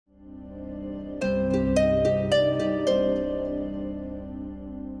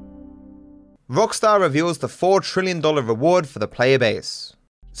Rockstar reveals the $4 trillion reward for the player base.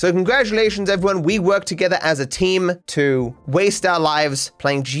 So congratulations everyone, we worked together as a team to waste our lives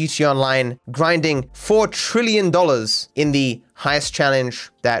playing GTA Online, grinding $4 trillion in the heist challenge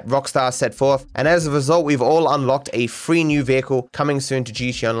that Rockstar set forth, and as a result we've all unlocked a free new vehicle coming soon to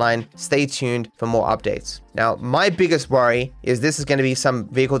GTA Online. Stay tuned for more updates. Now my biggest worry is this is going to be some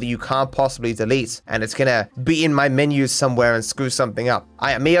vehicle that you can't possibly delete, and it's going to be in my menus somewhere and screw something up.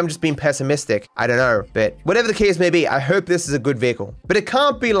 Maybe I'm just being pessimistic, I don't know, but whatever the case may be, I hope this is a good vehicle. But it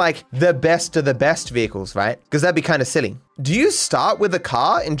can't be like the best of the best vehicles, right? Because that'd be kind of silly. Do you start with a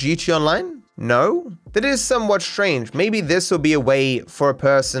car in GTA Online? No? That is somewhat strange. Maybe this will be a way for a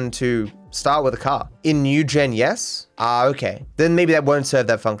person to start with a car. In new gen, yes? Okay. Then maybe that won't serve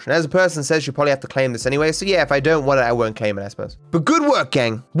that function. As a person says, you probably have to claim this anyway. So yeah, if I don't want it, I won't claim it, I suppose. But good work,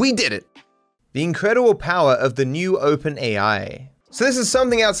 gang. We did it. The incredible power of the new OpenAI. So this is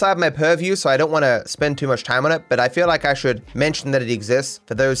something outside my purview, so I don't want to spend too much time on it, but I feel like I should mention that it exists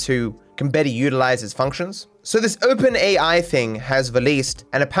for those who can better utilize its functions. So this OpenAI thing has released,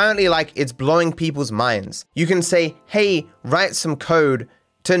 and apparently like it's blowing people's minds. You can say, hey, write some code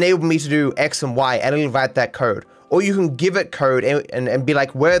to enable me to do X and Y, and it'll write that code. Or you can give it code and be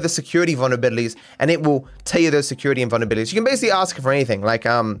like, where are the security vulnerabilities? And it will tell you those security and vulnerabilities. You can basically ask for anything, like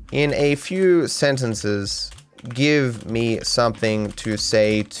in a few sentences, give me something to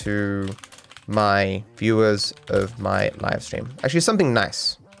say to my viewers of my live stream. Actually, something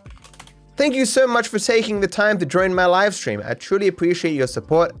nice. Thank you so much for taking the time to join my live stream. I truly appreciate your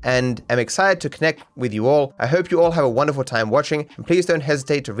support and am excited to connect with you all. I hope you all have a wonderful time watching, and please don't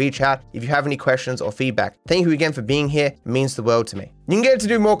hesitate to reach out if you have any questions or feedback. Thank you again for being here. It means the world to me. You can get it to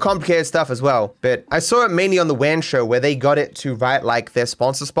do more complicated stuff as well, but I saw it mainly on the WAN show where they got it to write like their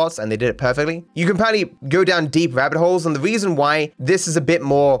sponsor spots and they did it perfectly. You can probably go down deep rabbit holes, and the reason why this is a bit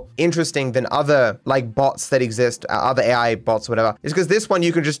more interesting than other like bots that exist, other AI bots or whatever, is because this one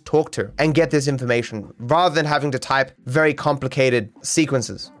you can just talk to and get this information rather than having to type very complicated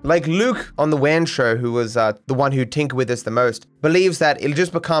sequences. Like Luke on the WAN show, who was the one who tinkered with this the most, believes that it'll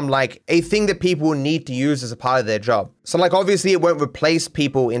just become like a thing that people will need to use as a part of their job. So like obviously it won't replace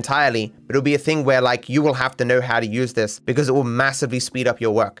people entirely, but it'll be a thing where like you will have to know how to use this because it will massively speed up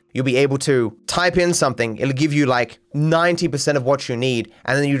your work. You'll be able to type in something, it'll give you like 90% of what you need,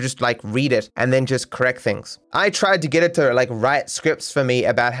 and then you just like read it and then just correct things. I tried to get it to like write scripts for me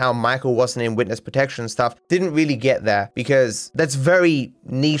about how Michael wasn't in witness protection stuff. Didn't really get there because that's very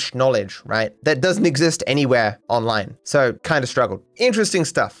niche knowledge, right? That doesn't exist anywhere online. So kind of struggled. Interesting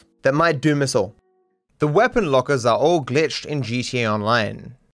stuff that might doom us all. The weapon lockers are all glitched in GTA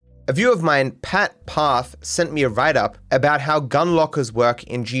Online. A viewer of mine, Pat Path, sent me a write-up about how gun lockers work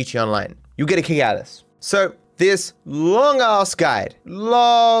in GTA Online. You'll get a kick out of this. So this long-ass guide,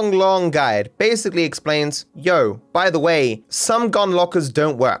 long guide, basically explains, yo, by the way, some gun lockers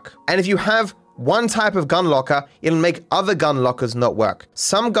don't work. And if you have one type of gun locker, it'll make other gun lockers not work.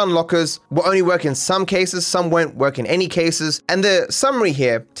 Some gun lockers will only work in some cases, some won't work in any cases. And the summary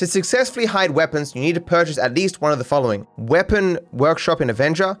here, to successfully hide weapons, you need to purchase at least one of the following: Weapon Workshop in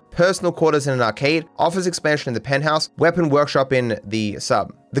Avenger, Personal Quarters in an Arcade, Office Expansion in the Penthouse, Weapon Workshop in the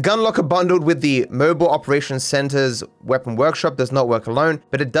Sub. The gun locker bundled with the Mobile Operations Center's Weapon Workshop does not work alone,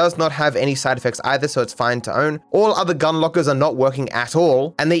 but it does not have any side effects either, so it's fine to own. All other gun lockers are not working at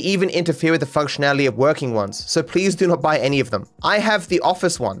all, and they even interfere with the functionality of working ones, so please do not buy any of them. I have the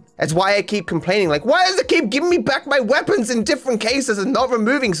Office one. That's why I keep complaining, like, why does it keep giving me back my weapons in different cases and not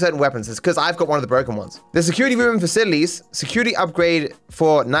removing certain weapons? It's because I've got one of the broken ones. The Security Room and Facilities, Security Upgrade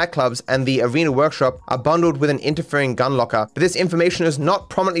for Nightclubs, and the Arena Workshop are bundled with an interfering gun locker, but this information is not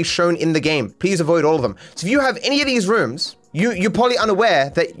prominently shown in the game. Please avoid all of them. So if you have any of these rooms, you're probably unaware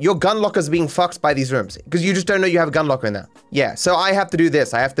that your gun lockers are being fucked by these rooms because you just don't know you have a gun locker in there. Yeah, so I have to do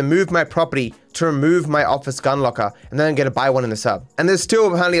this. I have to move my property to remove my office gun locker, and then I'm gonna buy one in the Sub. And there's still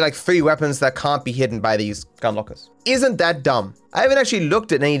apparently like 3 weapons that can't be hidden by these gun lockers. Isn't that dumb? I haven't actually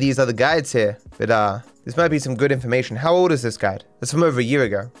looked at any of these other guides here, but this might be some good information. How old is this guide? It's from over a year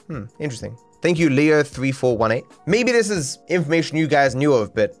ago. Interesting. Thank you, Leo3418. Maybe this is information you guys knew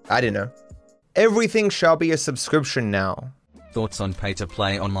of, but I didn't know. Everything shall be a subscription now. Thoughts on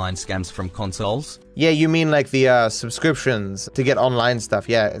pay-to-play online scams from consoles? Yeah, you mean like the subscriptions to get online stuff.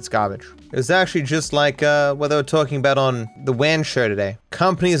 Yeah, it's garbage. It was actually just like what they were talking about on the WAN show today.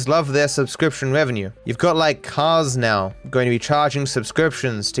 Companies love their subscription revenue. You've got like cars now going to be charging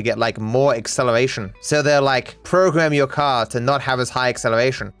subscriptions to get like more acceleration. So they're like, program your car to not have as high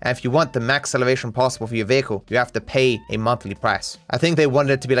acceleration. And if you want the max acceleration possible for your vehicle, you have to pay a monthly price. I think they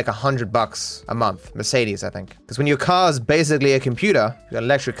wanted it to be like $100 a month. Mercedes, I think. Because when your car is basically a computer, an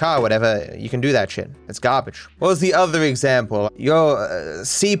electric car or whatever, you can do that shit. It's garbage. What was the other example? Your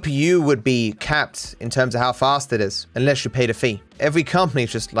CPU would be capped in terms of how fast it is, unless you paid a fee. Every company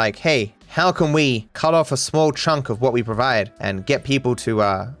is just like, hey, how can we cut off a small chunk of what we provide and get people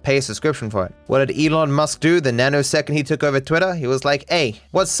to pay a subscription for it? What did Elon Musk do the nanosecond he took over Twitter? He was like, hey,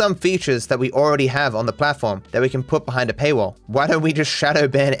 what's some features that we already have on the platform that we can put behind a paywall? Why don't we just shadow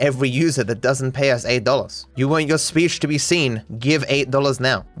ban every user that doesn't pay us $8? You want your speech to be seen? Give $8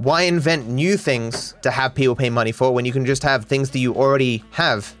 now. Why invent new things to have people pay money for when you can just have things that you already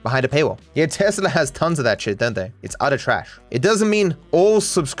have behind a paywall? Yeah, Tesla has tons of that shit, don't they? It's utter trash. It doesn't mean all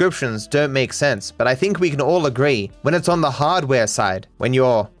subscriptions don't make sense, but I think we can all agree when it's on the hardware side, when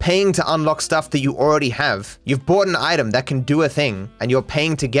you're paying to unlock stuff that you already have, you've bought an item that can do a thing and you're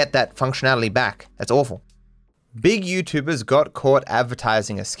paying to get that functionality back. That's awful. Big YouTubers got caught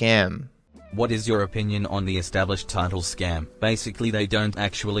advertising a scam. What is your opinion on the established title scam? Basically, they don't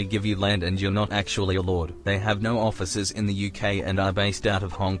actually give you land and you're not actually a lord. They have no offices in the UK and are based out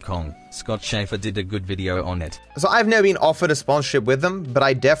of Hong Kong. Scott Schaefer did a good video on it. So I've never been offered a sponsorship with them, but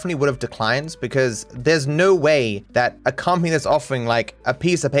I definitely would have declined because there's no way that a company that's offering like a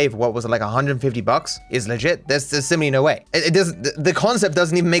piece of paper, what was it, like $150 is legit. There's simply no way. It doesn't, the concept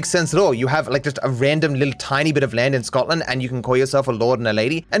doesn't even make sense at all. You have like just a random little tiny bit of land in Scotland and you can call yourself a lord and a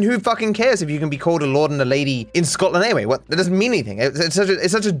lady. And who fucking cares if you can be called a lord and a lady in Scotland anyway? What? That doesn't mean anything. It's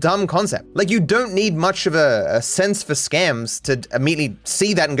such a dumb concept. Like, you don't need much of a sense for scams to immediately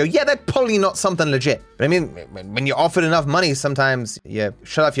see that and go, yeah, that's probably not something legit. But I mean, when you're offered enough money, sometimes you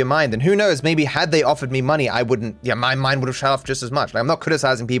shut off your mind. And who knows, maybe had they offered me money, I wouldn't, yeah, my mind would have shut off just as much. Like, I'm not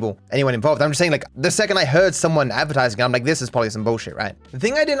criticizing anyone involved. I'm just saying, like, the second I heard someone advertising, I'm like, this is probably some bullshit, right? The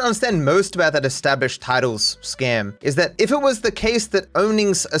thing I didn't understand most about that established titles scam is that if it was the case that owning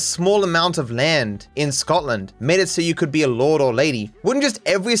a small amount of land in Scotland made it so you could be a lord or lady, wouldn't just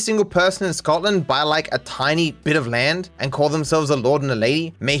every single person in Scotland buy like a tiny bit of land and call themselves a lord and a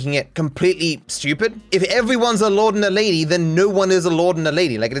lady, making it completely stupid? If everyone's a lord and a lady, then no one is a lord and a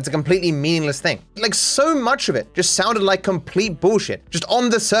lady. Like, it's a completely meaningless thing. Like, so much of it just sounded like complete bullshit, just on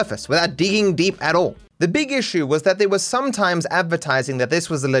the surface without digging deep at all. The big issue was that they were sometimes advertising that this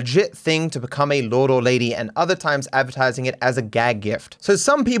was a legit thing to become a lord or lady, and other times advertising it as a gag gift. So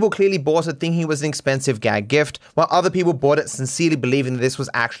some people clearly bought it thinking it was an expensive gag gift, while other people bought it sincerely believing that this was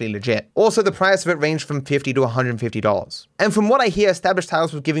actually legit. Also, the price of it ranged from $50 to $150. And from what I hear, established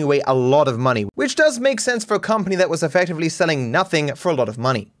titles was giving away a lot of money, which does make sense for a company that was effectively selling nothing for a lot of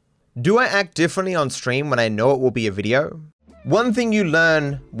money. Do I act differently on stream when I know it will be a video? One thing you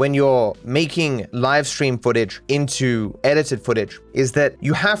learn when you're making live stream footage into edited footage is that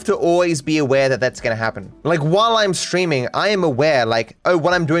you have to always be aware that that's going to happen. Like, while I'm streaming, I am aware, like, oh,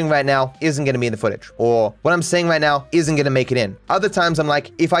 what I'm doing right now isn't going to be in the footage, or what I'm saying right now isn't going to make it in. Other times I'm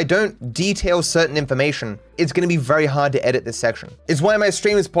like, if I don't detail certain information, it's going to be very hard to edit this section. It's why my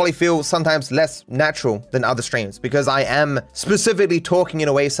streams probably feel sometimes less natural than other streams, because I am specifically talking in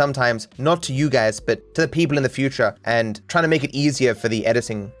a way sometimes, not to you guys, but to the people in the future, and trying to make it easier for the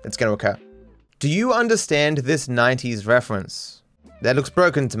editing that's going to occur. Do you understand this 90s reference? That looks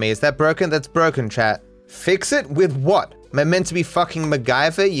broken to me. Is that broken? That's broken, chat. Fix it with what? Am I meant to be fucking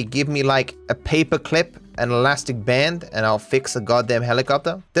MacGyver? You give me like a paper clip, an elastic band, and I'll fix a goddamn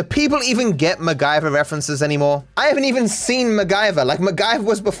helicopter? Do people even get MacGyver references anymore? I haven't even seen MacGyver. Like, MacGyver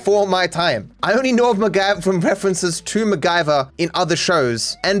was before my time. I only know of MacGyver from references to MacGyver in other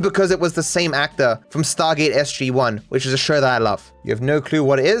shows, and because it was the same actor from Stargate SG-1, which is a show that I love. You have no clue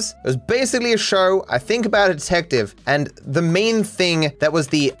what it is? It was basically a show, I think, about a detective, and the main thing that was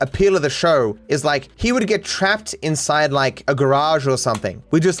the appeal of the show is like, he would get trapped inside like a garage or something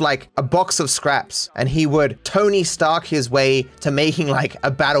with just like a box of scraps, and he would Tony Stark his way to making like a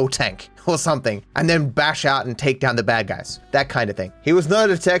battle tank or something, and then bash out and take down the bad guys. That kind of thing. He was not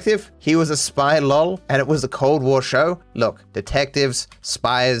a detective, he was a spy, lol, and it was a Cold War show. Look, detectives,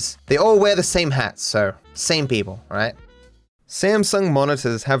 spies, they all wear the same hats, so same people, right? Samsung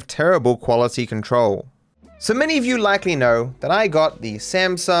monitors have terrible quality control. So many of you likely know that I got the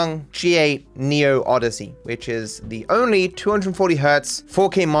Samsung G8 Neo Odyssey, which is the only 240Hz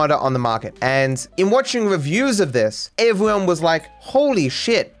 4K monitor on the market. And in watching reviews of this, everyone was like, holy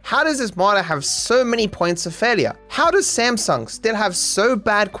shit, how does this monitor have so many points of failure? How does Samsung still have so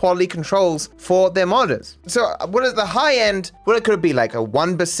bad quality controls for their monitors? So what is the high end? What it could be like a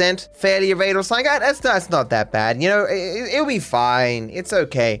 1% failure rate or something? That's not that bad. You know, it'll be fine. It's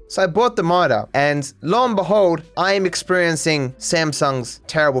okay. So I bought the monitor, and lo and behold, I am experiencing Samsung's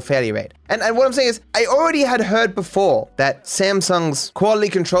terrible failure rate. And what I'm saying is, I already had heard before that Samsung's quality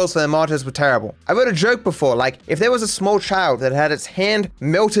controls for their monitors were terrible. I wrote a joke before, like, if there was a small child that had its hand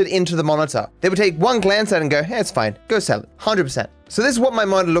melted into the monitor, they would take one glance at it and go, hey, it's fine, go sell it, 100%. So this is what my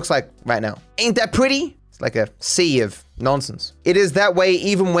monitor looks like right now. Ain't that pretty? It's like a sea of nonsense. It is that way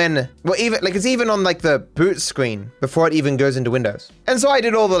even when, well, it's even on like the boot screen before it even goes into Windows. And so I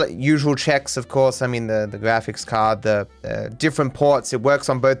did all the usual checks, of course. I mean, the graphics card, the different ports. It works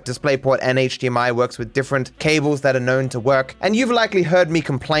on both DisplayPort and HDMI, works with different cables that are known to work. And you've likely heard me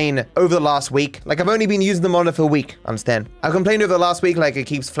complain over the last week. Like, I've only been using the monitor for a week, understand? I complained over the last week, like it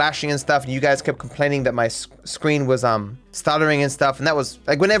keeps flashing and stuff, and you guys kept complaining that my screen was stuttering and stuff. And that was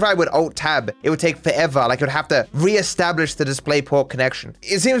like, whenever I would alt tab, it would take forever. Like, it would have to reestablish the DisplayPort connection.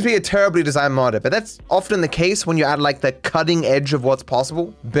 It seems to be a terribly designed monitor, but that's often the case when you're at like the cutting edge of what's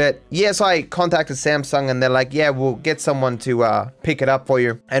possible. But yeah, so I contacted Samsung and they're like, yeah, we'll get someone to pick it up for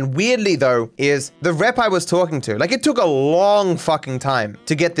you. And weirdly though, is the rep I was talking to, like, it took a long fucking time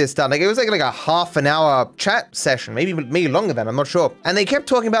to get this done. Like, it was like a half an hour chat session, maybe longer than, I'm not sure. And they kept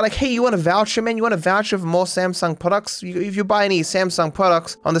talking about like, hey, you want a voucher, man? You want a voucher for more Samsung products? If you buy any Samsung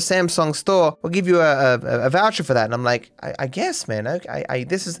products on the Samsung store, we'll give you a voucher for that. And I'm like, I guess, man.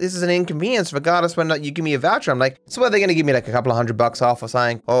 This is an inconvenience, regardless whether or not you give me a voucher. I'm like, so are they going to give me like a couple of $100 off or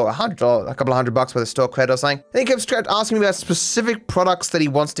something, or a couple of $100 worth of store credit or something? Then he kept asking me about specific products that he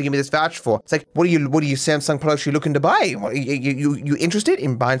wants to give me this voucher for. It's like, what are you Samsung products you looking to buy? You interested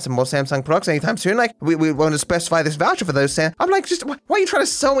in buying some more Samsung products anytime soon? Like, we want to specify this voucher for those. I'm like, just why are you trying to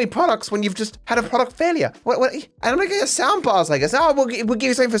sell me products when you've just had a product failure? What? And I'm like, soundbars. Like, oh, we'll give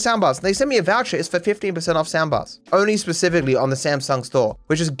you something for soundbars. And they send me a voucher. It's for 15% off soundbars, only specifically on the Samsung store,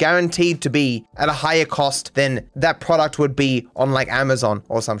 which is guaranteed to be at a higher cost than that product would be on like Amazon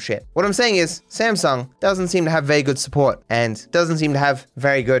or some shit. What I'm saying is, Samsung doesn't seem to have very good support and doesn't seem to have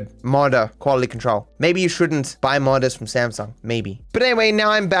very good monitor quality control. Maybe you shouldn't buy monitors from Samsung, maybe. But anyway,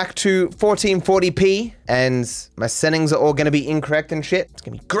 now I'm back to 1440p and my settings are all gonna be incorrect and shit. It's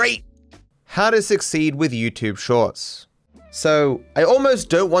gonna be great. How to succeed with YouTube Shorts. So I almost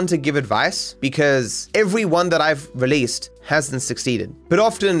don't want to give advice because every one that I've released hasn't succeeded. But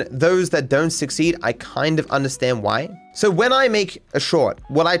often those that don't succeed, I kind of understand why. So when I make a short,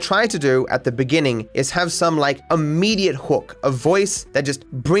 what I try to do at the beginning is have some like immediate hook, a voice that just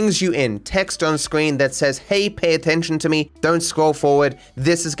brings you in, text on screen that says, hey, pay attention to me, don't scroll forward,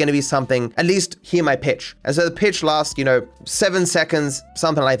 this is gonna be something, at least hear my pitch. And so the pitch lasts, 7 seconds,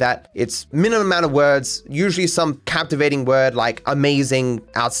 something like that. It's minimum amount of words, usually some captivating word like amazing,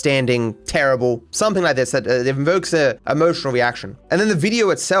 outstanding, terrible, something like this that invokes a emotional reaction. And then the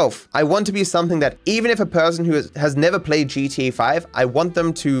video itself, I want to be something that even if a person who has never played GTA 5, I want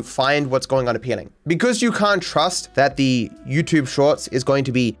them to find what's going on appealing. Because you can't trust that the YouTube Shorts is going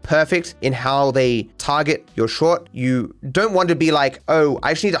to be perfect in how they target your short, you don't want to be like, oh,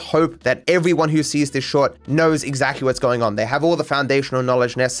 I just need to hope that everyone who sees this short knows exactly what's going on. They have all the foundational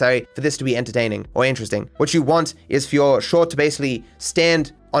knowledge necessary for this to be entertaining or interesting. What you want is for your short to basically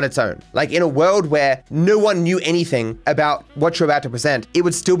stand on its own. Like, in a world where no one knew anything about what you're about to present, it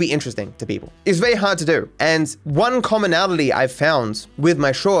would still be interesting to people. It's very hard to do. And one commonality I've found with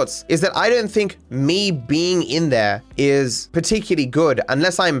my shorts is that I don't think me being in there is particularly good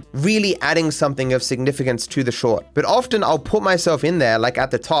unless I'm really adding something of significance to the short. But often I'll put myself in there like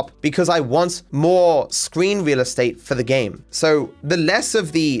at the top because I want more screen real estate for the game. So the less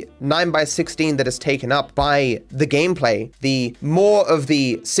of the 9:16 that is taken up by the gameplay, the more of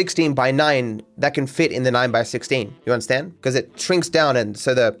the 16:9 that can fit in the 9:16. You understand? Because it shrinks down, and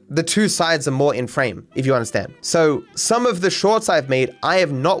so the two sides are more in frame, if you understand. So some of the shorts I've made, I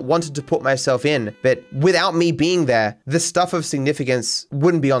have not wanted to put myself in, but without me being there, the stuff of significance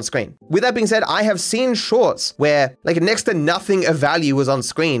wouldn't be on screen. With that being said, I have seen shorts where like next to nothing of value was on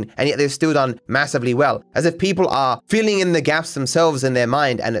screen, and yet they've still done massively well, as if people are filling in the gaps themselves in their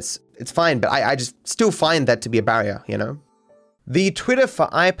mind, and it's fine, but I just still find that to be a barrier, The Twitter for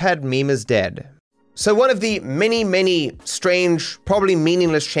iPad meme is dead. So one of the many, many strange, probably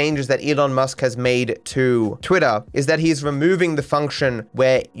meaningless changes that Elon Musk has made to Twitter is that he's removing the function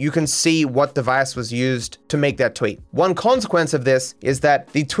where you can see what device was used to make that tweet. One consequence of this is that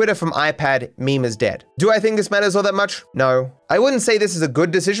the Twitter from iPad meme is dead. Do I think this matters all that much? No. I wouldn't say this is a good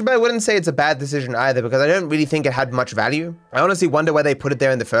decision, but I wouldn't say it's a bad decision either, because I don't really think it had much value. I honestly wonder why they put it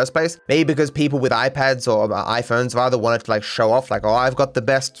there in the first place. Maybe because people with iPads or iPhones rather wanted to like show off like, oh, I've got the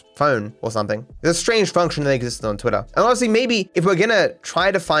best phone or something. It's a strange function that existed on Twitter. And honestly, maybe if we're gonna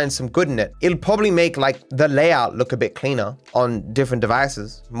try to find some good in it, it'll probably make like the layout look a bit cleaner on different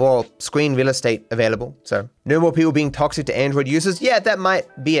devices, more screen real estate available. So no more people being toxic to Android users. Yeah, that might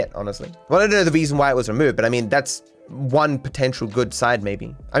be it, honestly. Well, I don't know the reason why it was removed, but I mean, that's one potential good side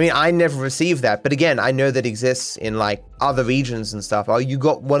maybe. I mean, I never received that, but again, I know that exists in like other regions and stuff. Oh, you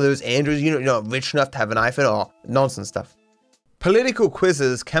got one of those Androids, you're not rich enough to have an iPhone, or nonsense stuff. Political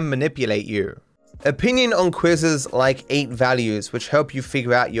quizzes can manipulate you. Opinion on quizzes like 8 values, which help you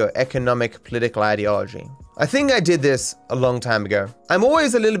figure out your economic political ideology. I think I did this a long time ago. I'm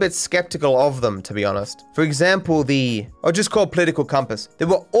always a little bit skeptical of them, to be honest. For example, I'll just call Political Compass. There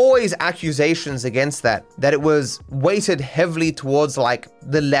were always accusations against that it was weighted heavily towards like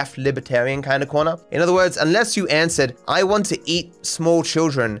the left libertarian kind of corner. In other words, unless you answered, I want to eat small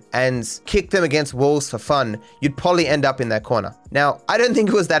children and kick them against walls for fun, you'd probably end up in that corner. Now, I don't think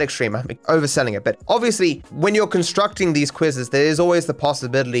it was that extreme. I'm overselling it, but obviously when you're constructing these quizzes, there is always the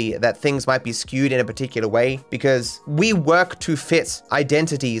possibility that things might be skewed in a particular way, because we work to fit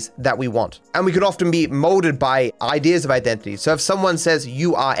identities that we want. And we could often be molded by ideas of identity. So if someone says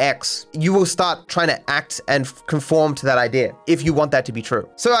you are X, you will start trying to act and conform to that idea if you want that to be true.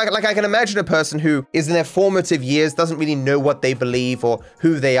 So I can imagine a person who is in their formative years, doesn't really know what they believe or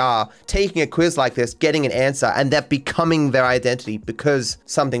who they are, taking a quiz like this, getting an answer, and that becoming their identity because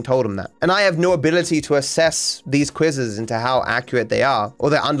something told them that. And I have no ability to assess these quizzes into how accurate they are or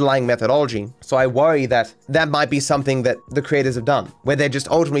their underlying methodology. So I worry that might be something that the creators have done, where they're just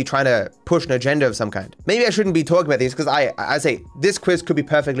ultimately trying to push an agenda of some kind. Maybe I shouldn't be talking about these because I say this quiz could be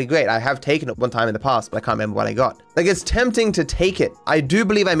perfectly great. I have taken it one time in the past, but I can't remember what I got. Like, it's tempting to take it. I do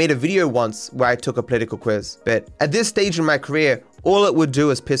believe I made a video once where I took a political quiz, but at this stage in my career, all it would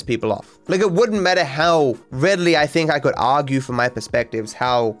do is piss people off. Like, it wouldn't matter how readily I think I could argue for my perspectives,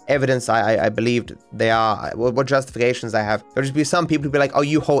 how evidence I believed they are, what justifications I have. There'll just be some people who'd be like, oh,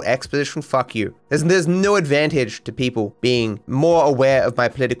 you hold X position? Fuck you. There's no advantage to people being more aware of my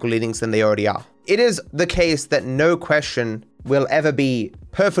political leanings than they already are. It is the case that no question will ever be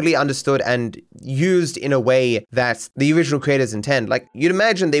perfectly understood and used in a way that the original creators intend. Like, you'd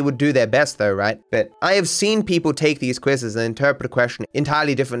imagine they would do their best though, right? But I have seen people take these quizzes and interpret a question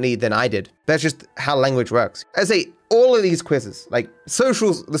entirely differently than I did. That's just how language works. I say, all of these quizzes, like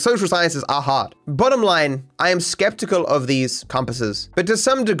the social sciences are hard. Bottom line, I am skeptical of these compasses, but to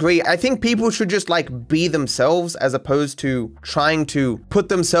some degree, I think people should just like be themselves as opposed to trying to put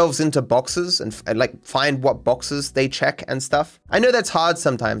themselves into boxes and like find what boxes they check and stuff. I know that's hard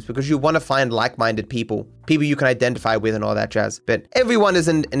sometimes because you want to find like-minded people you can identify with and all that jazz, but everyone is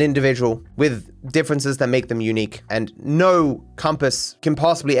an individual with differences that make them unique, and no compass can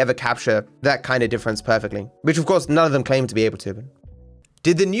possibly ever capture that kind of difference perfectly, which of course none of them claim to be able to.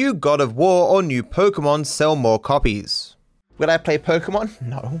 Did the new God of War or new Pokemon sell more copies? Would I play Pokemon?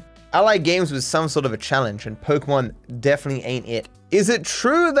 No. I like games with some sort of a challenge, and Pokemon definitely ain't it. Is it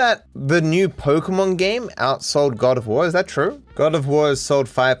true that the new Pokemon game outsold God of War? Is that true? God of War has sold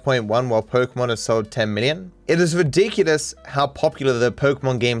 5.1 while Pokemon has sold 10 million. It is ridiculous how popular the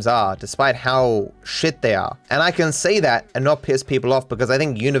Pokemon games are, despite how shit they are. And I can say that and not piss people off because I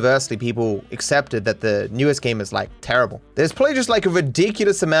think universally people accepted that the newest game is like terrible. There's probably just like a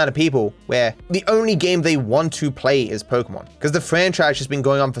ridiculous amount of people where the only game they want to play is Pokemon, because the franchise has been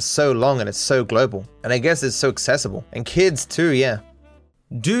going on for so long and it's so global. And I guess it's so accessible. And kids too, yeah.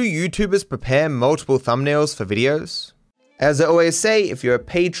 Do YouTubers prepare multiple thumbnails for videos? As I always say, if you're a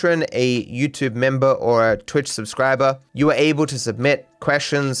patron, a YouTube member, or a Twitch subscriber, you are able to submit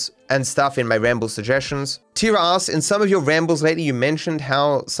questions and stuff in my Rambles suggestions. Tira asks, in some of your Rambles lately, you mentioned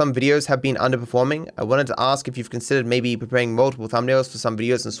how some videos have been underperforming. I wanted to ask if you've considered maybe preparing multiple thumbnails for some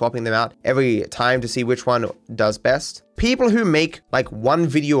videos and swapping them out every time to see which one does best. People who make like one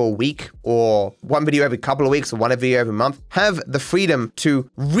video a week or one video every couple of weeks or one video every month have the freedom to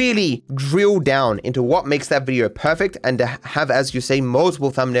really drill down into what makes that video perfect and to have, as you say,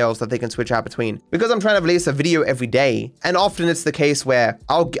 multiple thumbnails that they can switch out between. Because I'm trying to release a video every day, and often it's the case where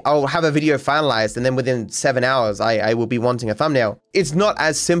I'll have a video finalized and then within 7 hours I will be wanting a thumbnail. It's not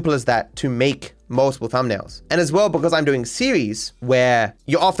as simple as that to make multiple thumbnails. And as well, because I'm doing series where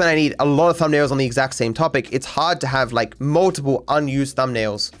I need a lot of thumbnails on the exact same topic, it's hard to have like multiple unused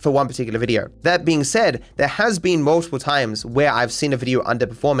thumbnails for one particular video. That being said, there has been multiple times where I've seen a video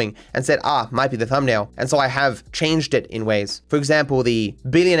underperforming and said, might be the thumbnail. And so I have changed it in ways. For example, the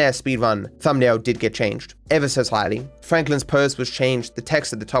billionaire speedrun thumbnail did get changed. ever so slightly. Franklin's post was changed. The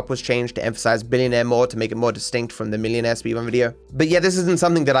text at the top was changed to emphasize billionaire more, to make it more distinct from the millionaire speedrun video. But yeah, this isn't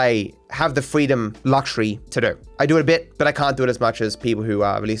something that I have the freedom, luxury to do. I do it a bit, but I can't do it as much as people who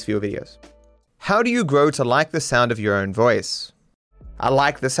release fewer videos. How do you grow to like the sound of your own voice? I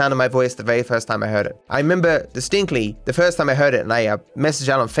liked the sound of my voice the very first time I heard it. I remember distinctly the first time I heard it, and I messaged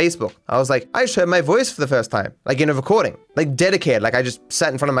out on Facebook. I was like, I just heard my voice for the first time, like in a recording, like dedicated. Like I just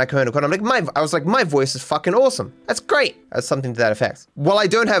sat in front of my phone and I'm like, I was like, my voice is fucking awesome. That's great. That's something to that effect. While I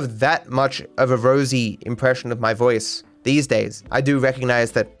don't have that much of a rosy impression of my voice these days, I do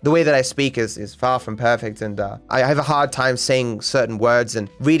recognize that the way that I speak is far from perfect, and I have a hard time saying certain words, and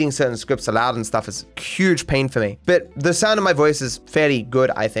reading certain scripts aloud and stuff is a huge pain for me. But the sound of my voice is fairly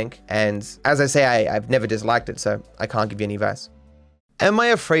good, I think, and as I say, I've never disliked it, so I can't give you any advice. Am I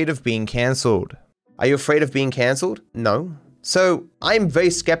afraid of being cancelled? Are you afraid of being cancelled? No. So I'm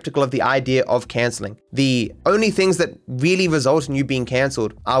very skeptical of the idea of canceling. The only things that really result in you being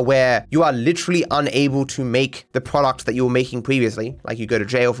canceled are where you are literally unable to make the product that you were making previously, like you go to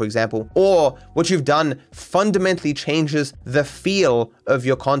jail, for example, or what you've done fundamentally changes the feel of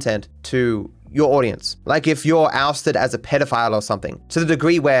your content to your audience. Like if you're ousted as a pedophile or something, to the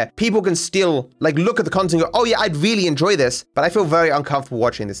degree where people can still like look at the content and go, oh yeah, I'd really enjoy this, but I feel very uncomfortable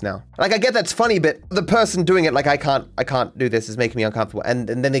watching this now. Like I get that's funny, but the person doing it, like I can't do this, is making me uncomfortable. And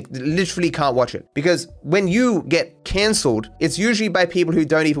then they literally can't watch it. Because when you get canceled, it's usually by people who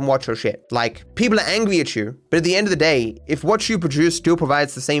don't even watch your shit. Like people are angry at you, but at the end of the day, if what you produce still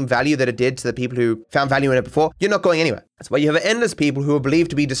provides the same value that it did to the people who found value in it before, you're not going anywhere. That's why you have endless people who are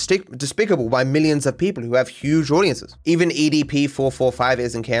believed to be despicable by millions of people who have huge audiences. Even EDP445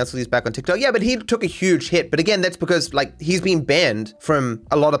 isn't canceled. He's back on TikTok. Yeah, but he took a huge hit. But again, that's because like he's been banned from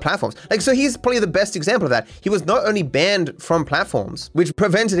a lot of platforms. Like, so he's probably the best example of that. He was not only banned from platforms, which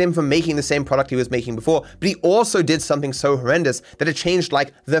prevented him from making the same product he was making before, but he also did something so horrendous that it changed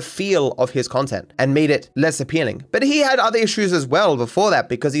like the feel of his content and made it less appealing. But he had other issues as well before that,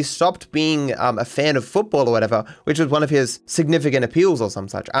 because he stopped being a fan of football or whatever, which was one of his significant appeals or some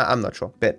such. I'm not sure. But